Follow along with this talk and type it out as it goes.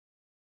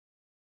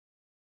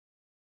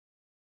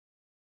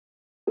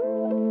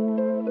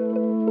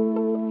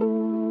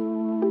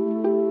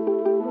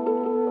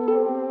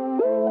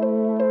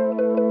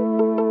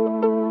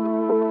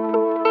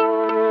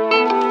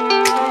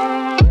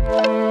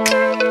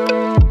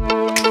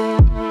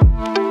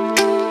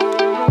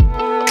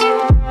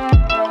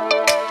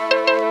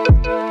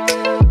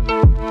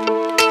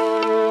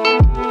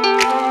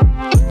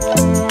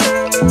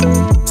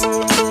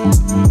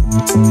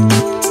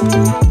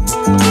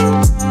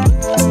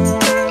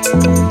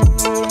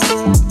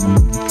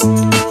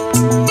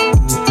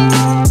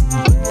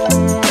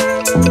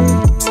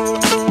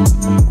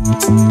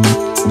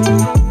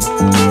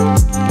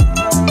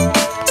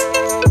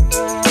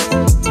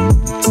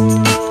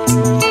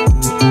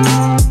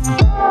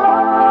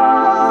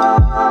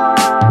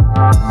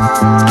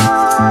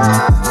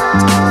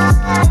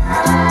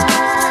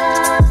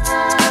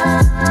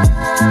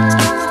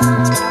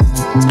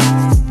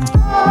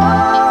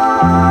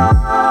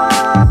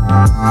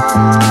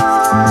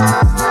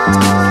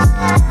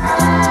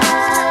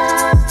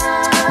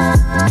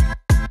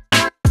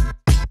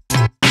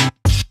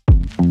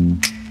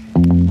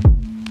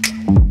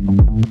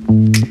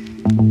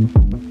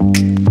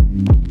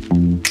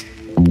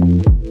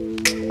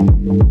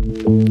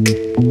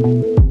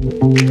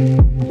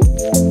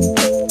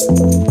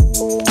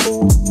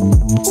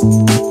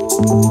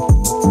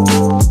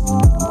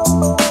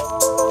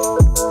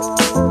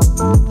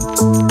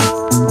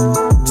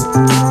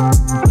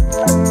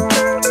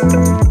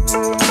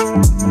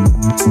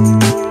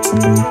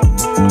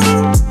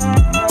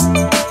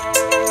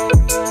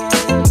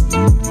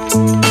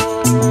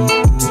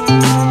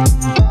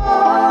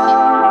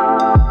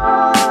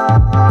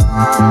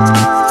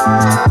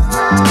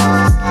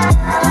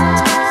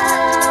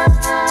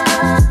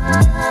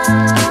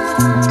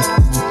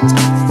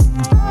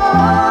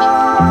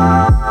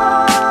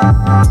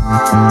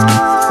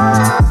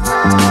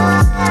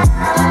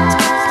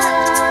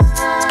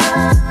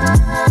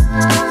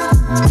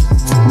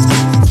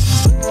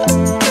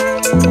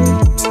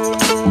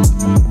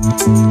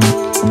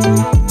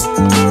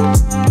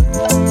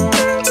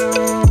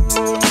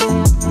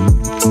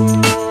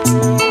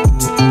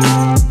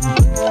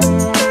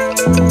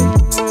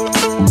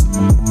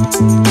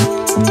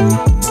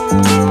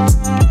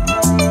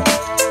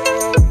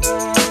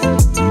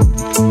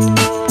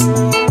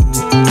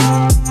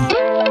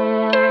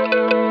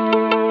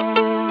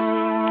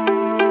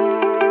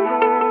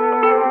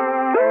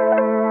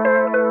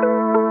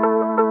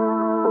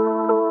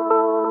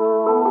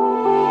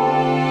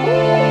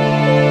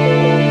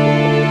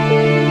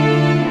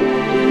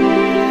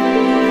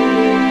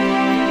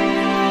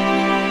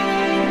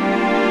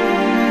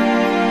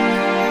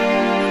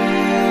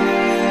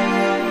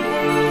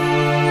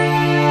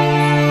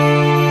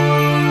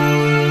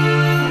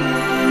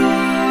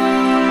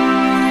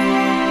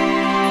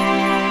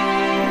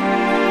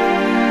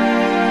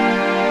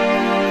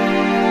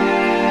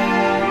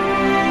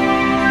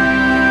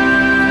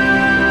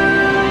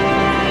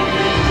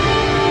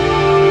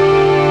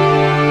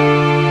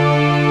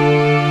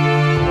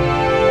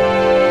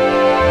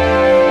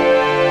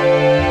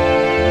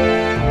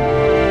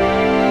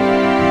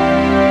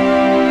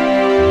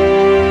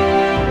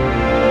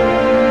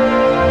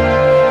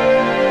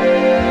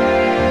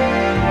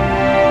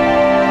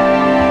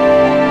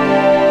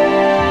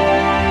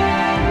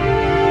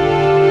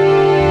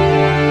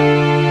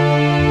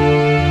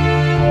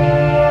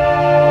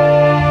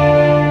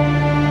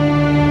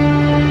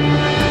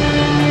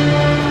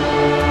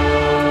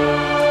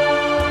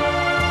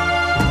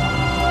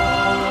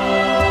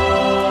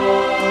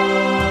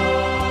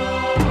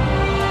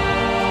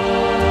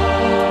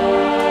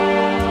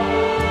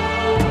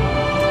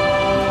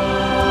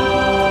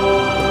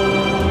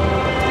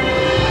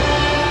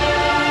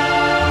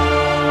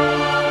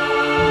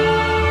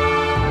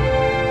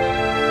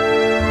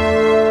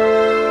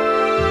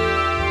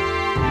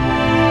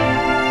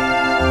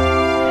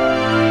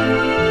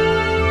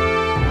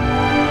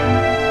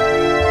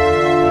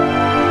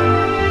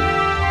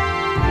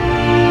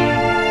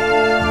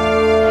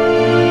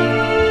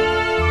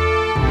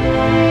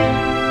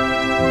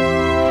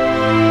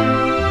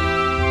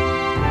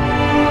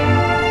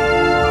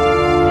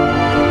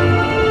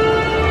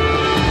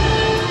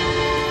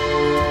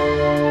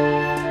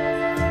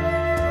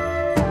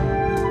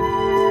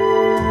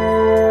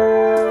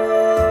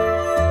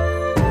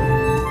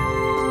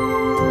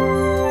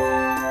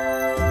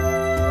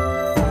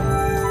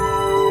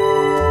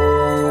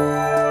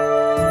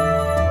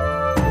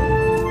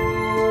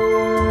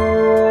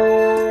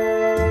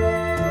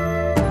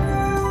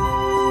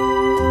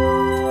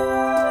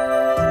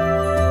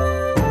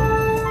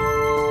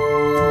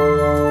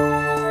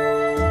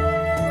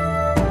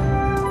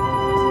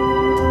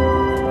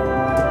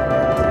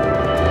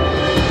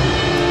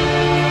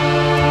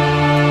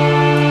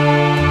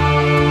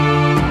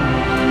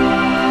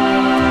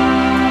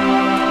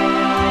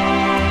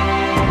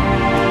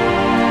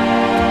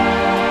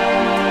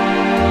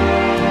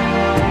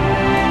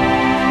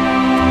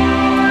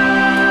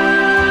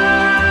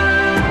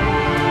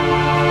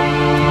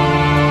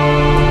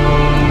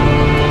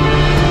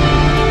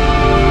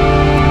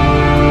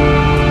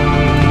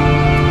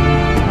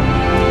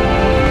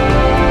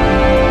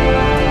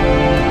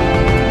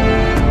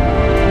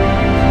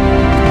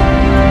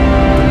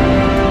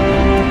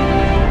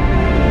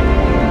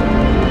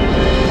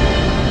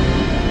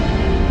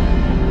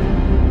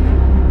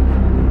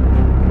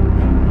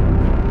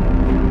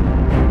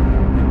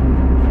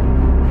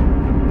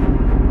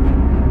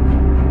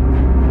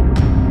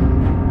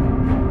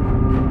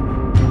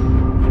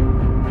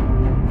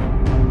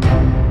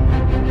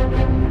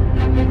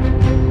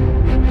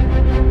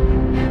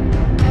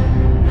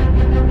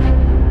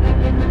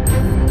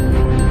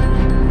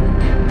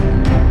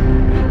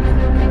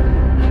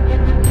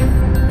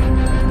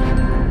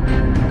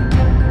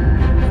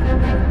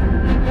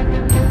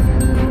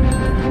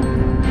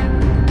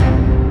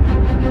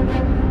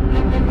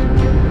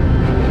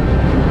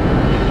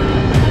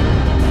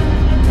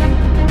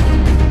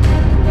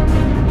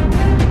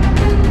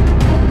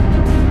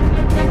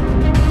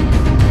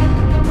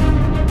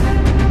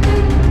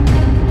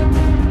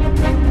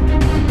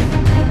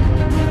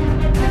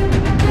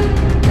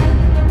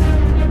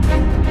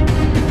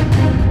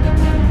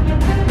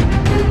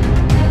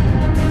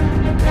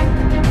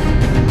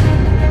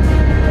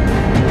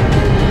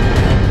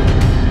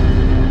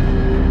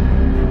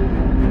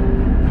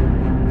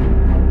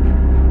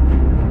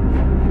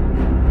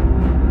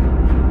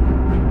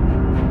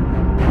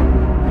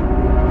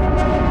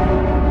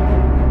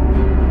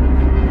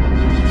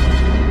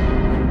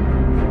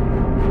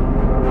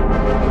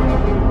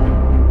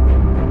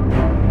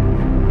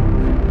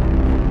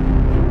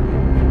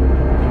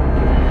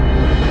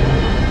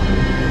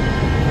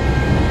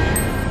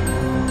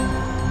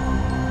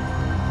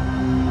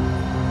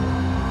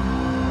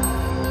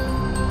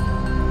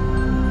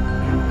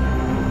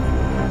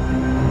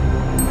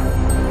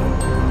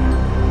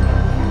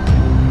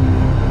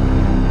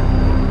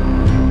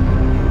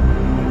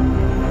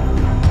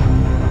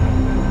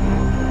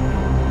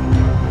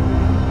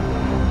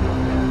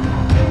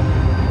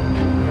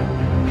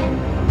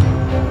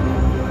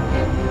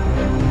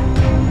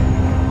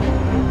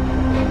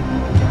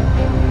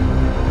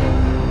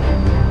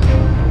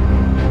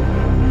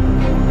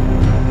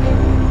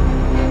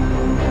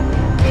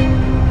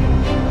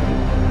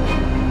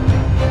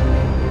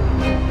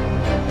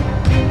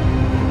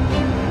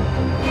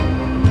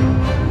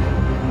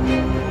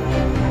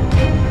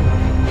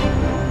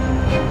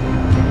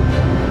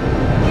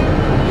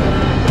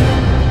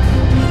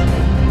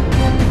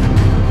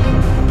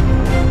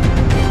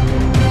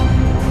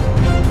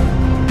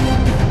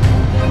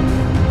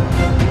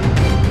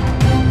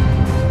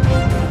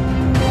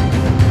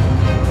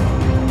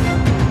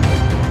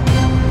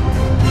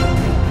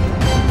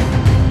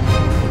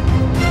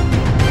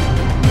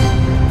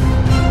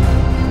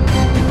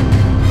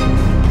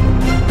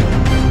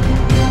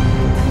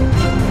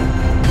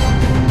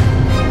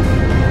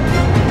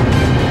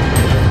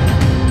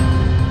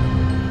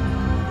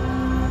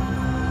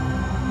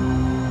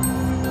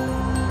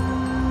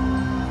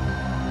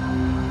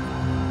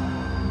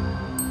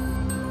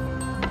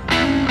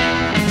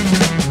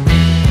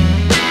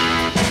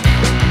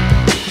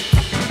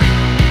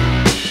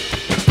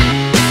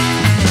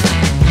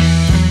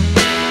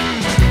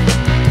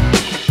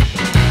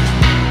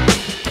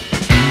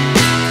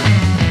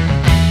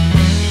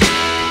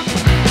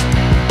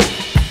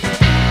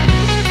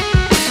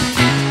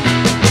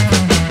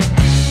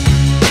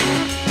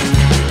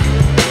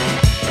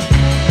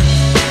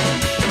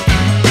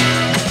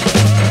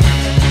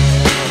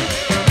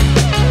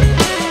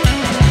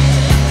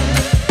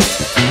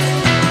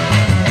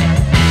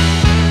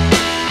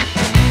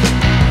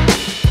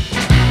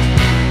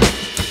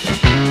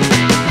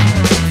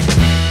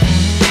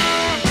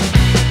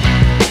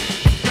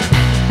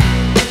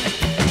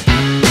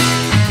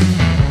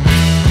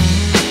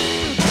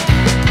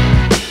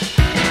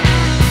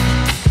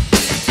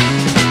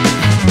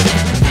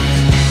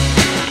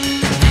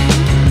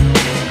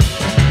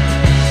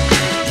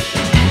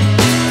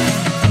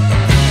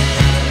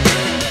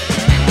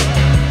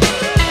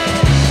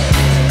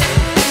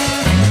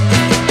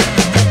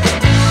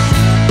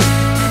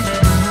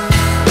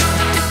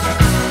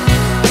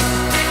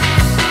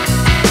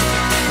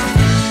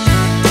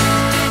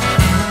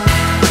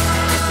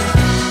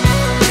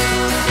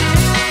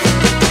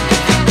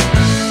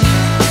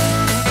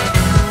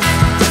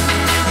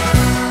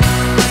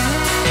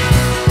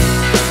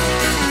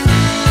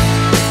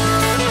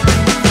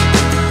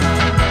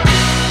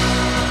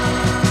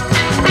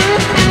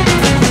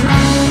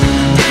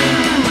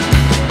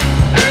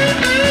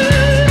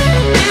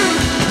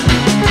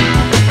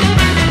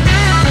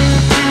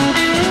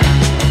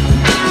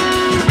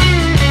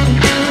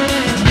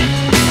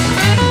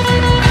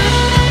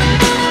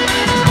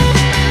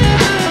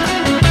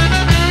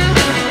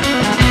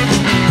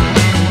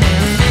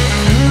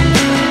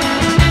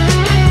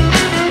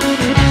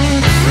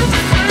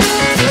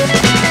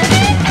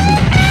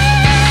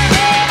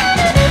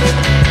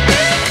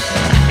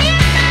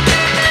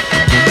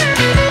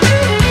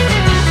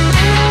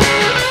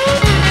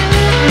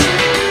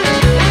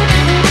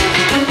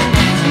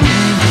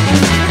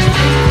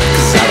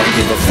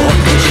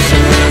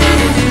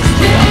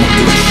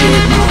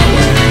shit my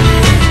way,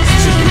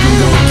 so you can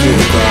go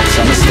kick rocks.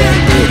 I'ma stack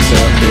bricks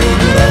up, build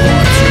what I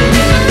want to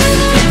make.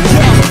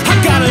 I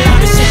got a lot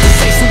of shit to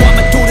say, so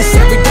I'ma do this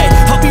every day.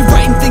 I'll be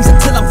writing things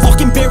until I'm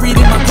fucking buried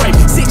in my grave.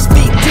 6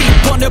 feet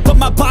deep under, but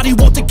my body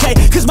won't decay,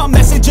 cause my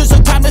messages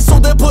are timeless, so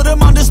they'll put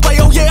them on display.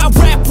 Oh yeah, I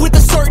rap with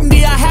a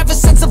certainty, I have a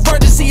sense of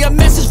urgency, a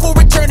message for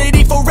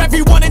eternity, for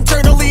everyone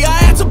internally. I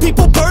had some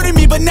people burning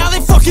me, but now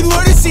they fucking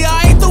learn to see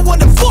I ain't the one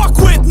to fuck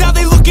with. Now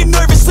they looking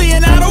nervously,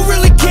 and I don't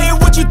really care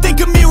what you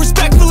think of me,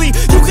 respectfully.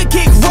 You can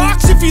kick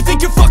rocks if you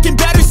think you're fucking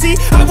better, see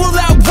I will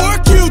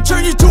outwork you,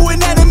 turn you to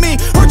an enemy,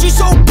 hurt you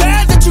so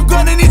bad that you're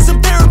gonna need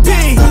some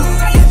therapy.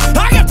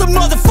 I got the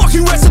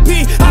motherfucking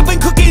recipe, I've been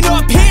cooking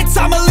up hits,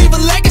 I'ma leave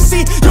a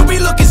legacy. You'll be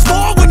looking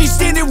small when you're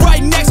standing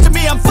right next to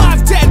me. I'm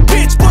 5'10",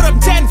 bitch, but I'm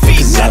 10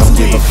 feet next to me. I don't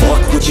give a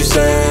fuck what you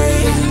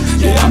say,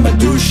 yeah, I'ma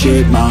do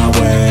shit my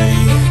way,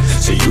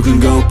 so you can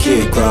go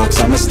kick rocks.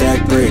 I'ma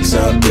stack bricks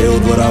up,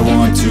 build what I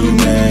want to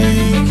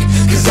make.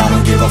 Cause I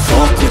don't give a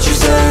fuck what you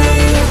say,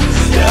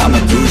 yeah, I'ma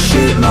do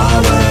shit my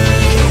way,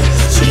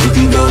 so you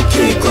can go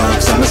kick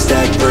rocks. I'ma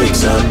stack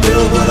bricks up,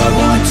 build what I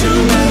want to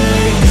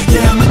make.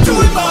 Yeah, I'ma do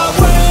it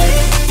my way.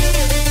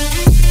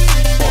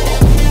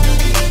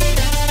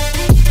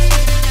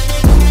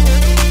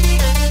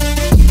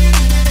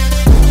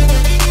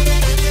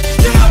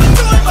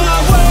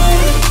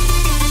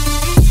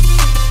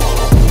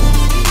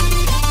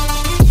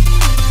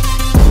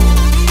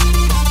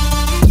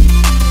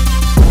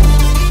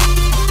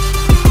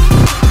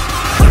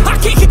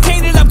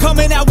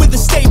 Coming out with a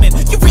statement.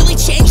 You really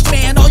changed,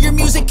 man, all your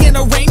music and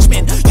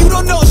arrangement. You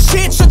don't know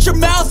shit, shut your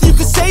mouth, you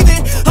can save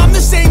it. I'm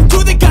the same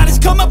dude that got his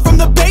come up from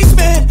the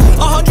basement.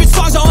 100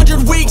 songs,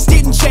 100 weeks,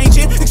 didn't change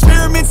it.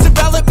 Experiments,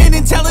 development,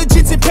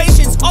 intelligence, and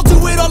patience. I'll do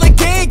it all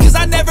again, cause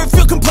I never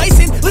feel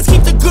complacent. Let's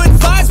keep the good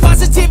vibes,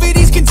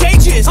 positivity's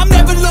contagious. I'm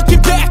never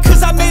looking back,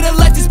 cause I made a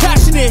life that's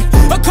passionate.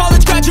 A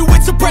college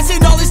graduate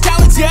suppressing all his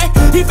talents, yeah.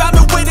 He found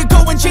a way to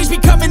go and change,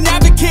 become an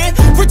advocate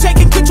for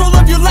taking control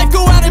of your life,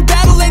 go out and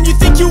battle. And you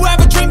think you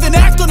have a dream, then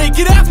act on it,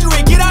 get after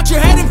it, get out your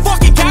head and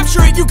fucking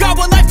capture it. You got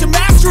one life to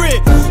master it.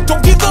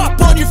 Don't give up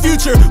on your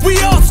future, we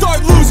all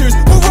start losers.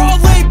 We're all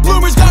late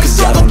bloomers, gotta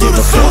struggle through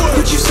the sewer.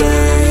 What you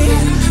say,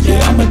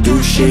 yeah, I'ma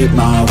do shit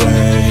my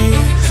way,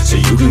 so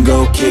you can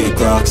go kick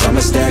rocks.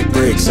 I'ma stack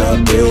bricks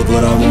up, build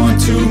what I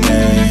want to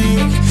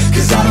make.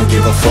 Cause I don't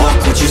give a fuck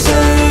what you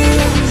say,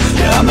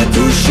 yeah, I'ma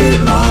do shit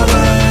my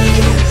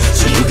way,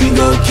 so you can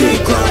go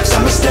kick rocks.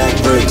 I'ma stack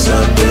bricks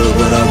up, build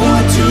what I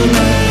want to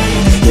make.